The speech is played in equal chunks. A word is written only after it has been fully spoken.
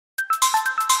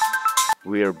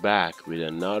We are back with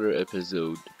another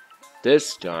episode.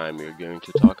 This time we're going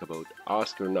to talk about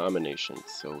Oscar nominations.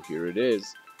 So here it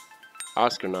is,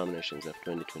 Oscar nominations of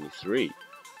 2023.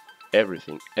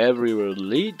 Everything Everywhere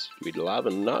leads with Love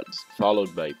and Nuts,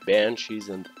 followed by Banshees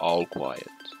and All Quiet.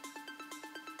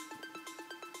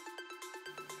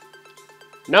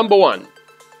 Number 1.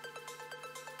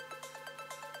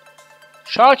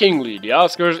 Shockingly, the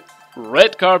Oscars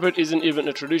red carpet isn't even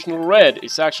a traditional red,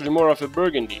 it's actually more of a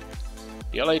burgundy.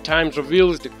 The LA Times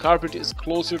reveals the carpet is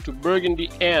closer to burgundy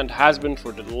and has been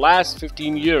for the last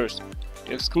 15 years.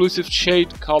 The exclusive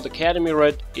shade called Academy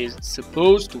Red is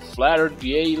supposed to flatter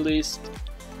the A-list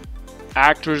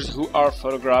actors who are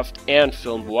photographed and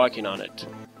filmed walking on it.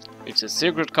 It's a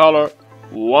secret color,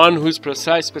 one whose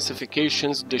precise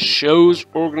specifications the show's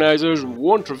organizers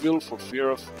won't reveal for fear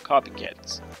of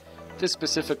copycats. This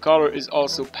specific color is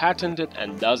also patented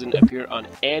and doesn't appear on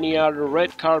any other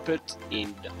red carpet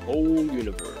in the whole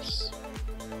universe.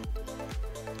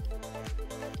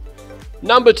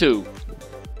 Number 2.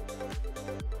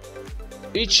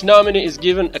 Each nominee is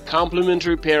given a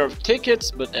complimentary pair of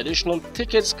tickets, but additional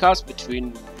tickets cost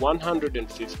between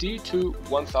 $150 to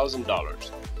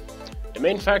 $1,000. The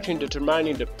main factor in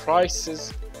determining the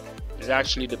prices is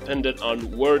actually dependent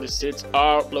on where the seats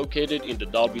are located in the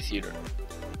Dolby Theater.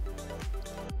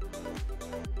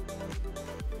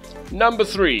 Number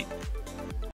 3.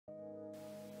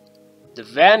 The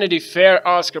Vanity Fair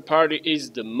Oscar party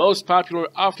is the most popular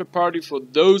after party for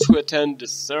those who attend the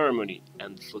ceremony,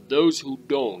 and for those who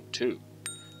don't too.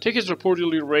 Tickets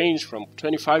reportedly range from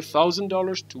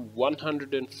 $25,000 to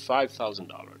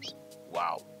 $105,000.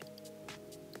 Wow.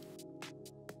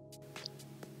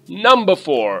 Number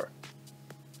 4.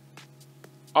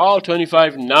 All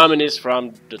 25 nominees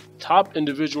from the top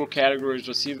individual categories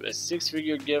receive a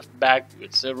six-figure gift bag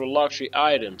with several luxury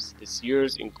items. This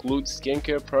year's includes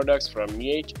skincare products from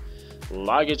Miege,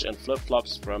 luggage and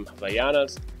flip-flops from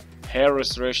Havaianas, hair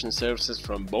restoration services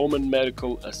from Bowman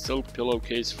Medical, a silk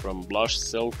pillowcase from Blush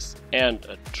Silks, and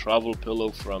a travel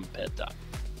pillow from PETA.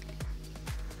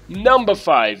 Number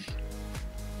 5.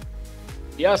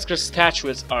 The Oscar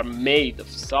statuettes are made of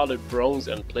solid bronze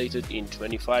and plated in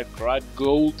 25-karat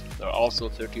gold. They're also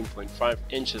 13.5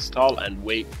 inches tall and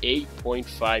weigh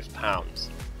 8.5 pounds.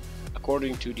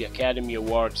 According to the Academy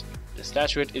Awards, the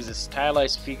statuette is a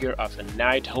stylized figure of a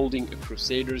knight holding a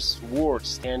crusader's sword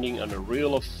standing on a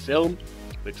reel of film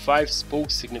with 5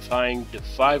 spokes signifying the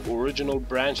 5 original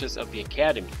branches of the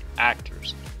Academy: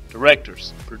 actors,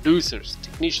 directors, producers,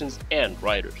 technicians, and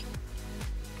writers.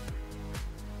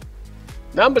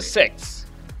 Number 6.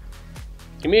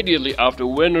 Immediately after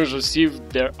winners receive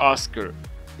their Oscar,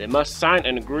 they must sign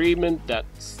an agreement that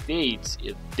states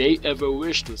if they ever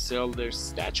wish to sell their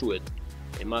statuette,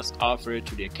 they must offer it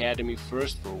to the Academy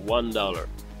first for $1.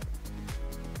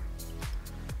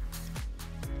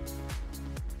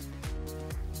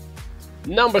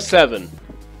 Number 7.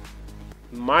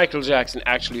 Michael Jackson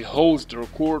actually holds the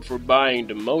record for buying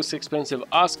the most expensive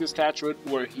Oscar statuette,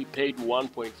 where he paid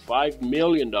 $1.5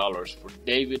 million for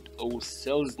David O.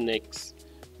 Selznick's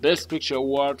Best Picture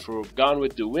award for Gone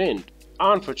with the Wind.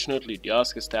 Unfortunately, the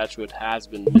Oscar statuette has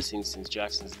been missing since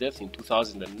Jackson's death in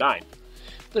 2009.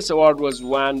 This award was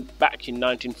won back in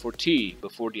 1940,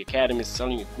 before the Academy's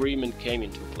selling agreement came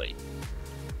into play.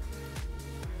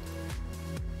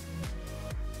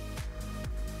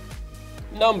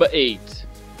 Number 8.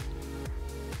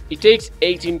 It takes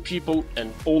 18 people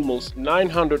and almost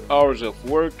 900 hours of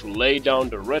work to lay down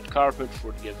the red carpet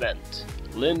for the event.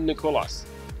 Lynn Nicholas,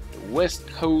 the West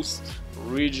Coast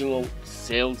Regional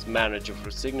Sales Manager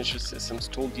for Signature Systems,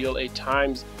 told the LA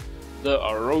Times, "There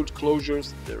are road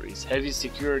closures, there is heavy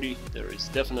security, there is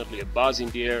definitely a buzz in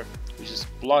the air. We just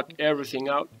block everything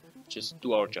out, just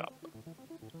do our job."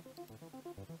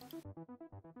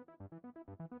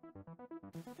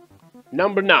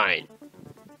 Number 9.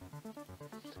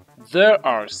 There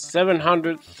are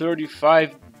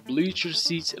 735 bleacher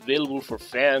seats available for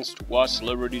fans to watch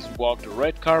celebrities walk the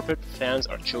red carpet. Fans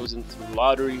are chosen through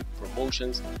lottery,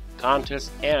 promotions,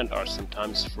 contests, and are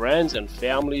sometimes friends and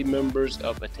family members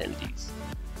of attendees.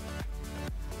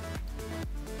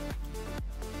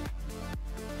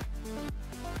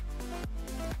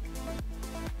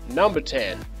 Number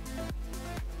 10.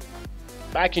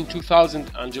 Back in 2000,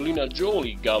 Angelina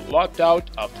Jolie got locked out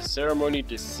of the ceremony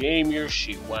the same year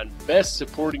she won Best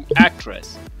Supporting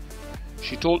Actress.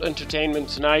 She told Entertainment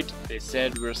Tonight, "They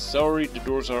said, 'We're sorry, the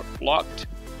doors are locked.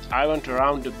 I went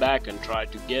around the back and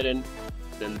tried to get in.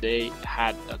 Then they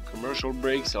had a commercial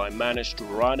break, so I managed to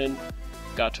run in,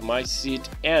 got to my seat,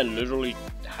 and literally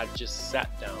had just sat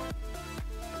down."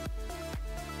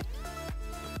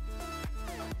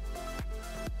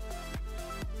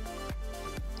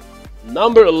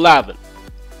 Number 11.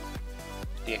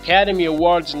 The Academy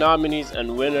Awards nominees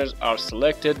and winners are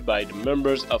selected by the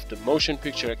members of the Motion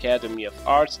Picture Academy of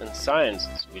Arts and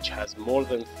Sciences, which has more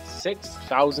than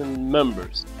 6,000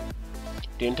 members.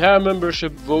 The entire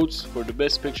membership votes for the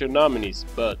Best Picture nominees,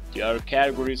 but the other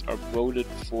categories are voted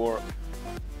for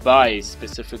by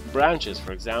specific branches.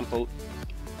 For example,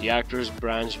 the Actors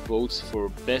branch votes for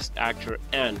Best Actor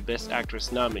and Best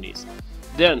Actress nominees.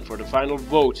 Then, for the final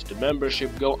vote, the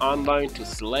membership go online to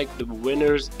select the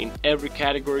winners in every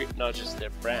category, not just their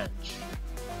branch.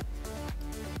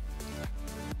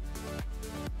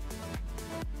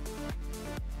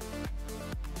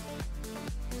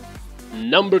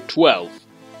 Number 12.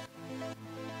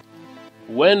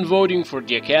 When voting for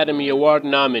the Academy Award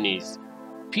nominees,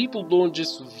 people don't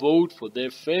just vote for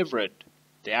their favorite,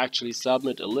 they actually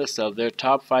submit a list of their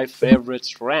top 5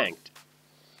 favorites ranked.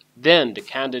 Then, the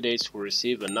candidates who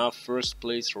receive enough first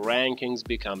place rankings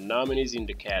become nominees in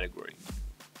the category.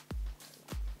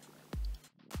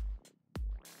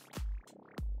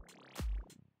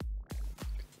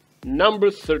 Number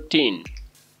 13.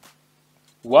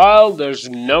 While there's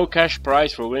no cash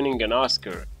prize for winning an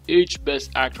Oscar, each Best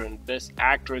Actor and Best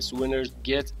Actress winners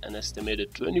get an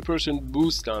estimated 20%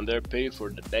 boost on their pay for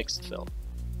the next film.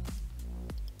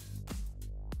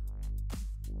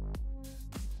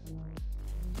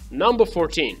 Number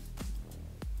 14.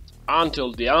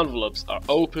 Until the envelopes are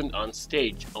opened on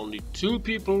stage, only 2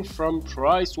 people from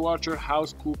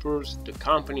PricewaterhouseCoopers, the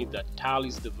company that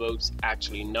tallies the votes,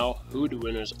 actually know who the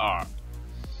winners are.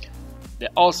 They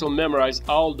also memorize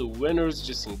all the winners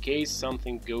just in case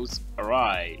something goes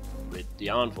awry with the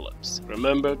envelopes.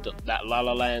 Remember that La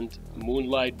La Land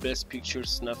Moonlight Best Picture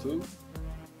snafu?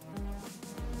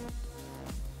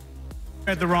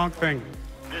 Read the wrong thing.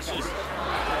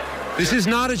 This is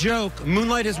not a joke.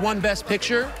 Moonlight has won Best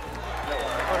Picture.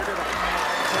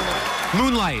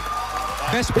 Moonlight,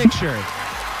 Best Picture.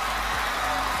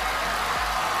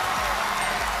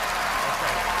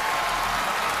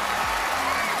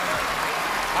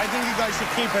 I think you guys should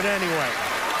keep it anyway.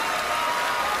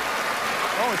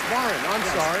 Oh, it's Warren. I'm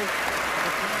sorry.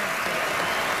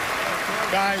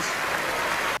 Guys.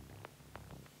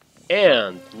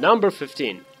 And number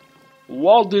 15.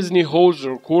 Walt Disney holds the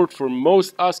record for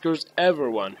most Oscars ever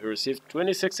won. He received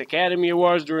 26 Academy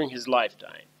Awards during his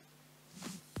lifetime.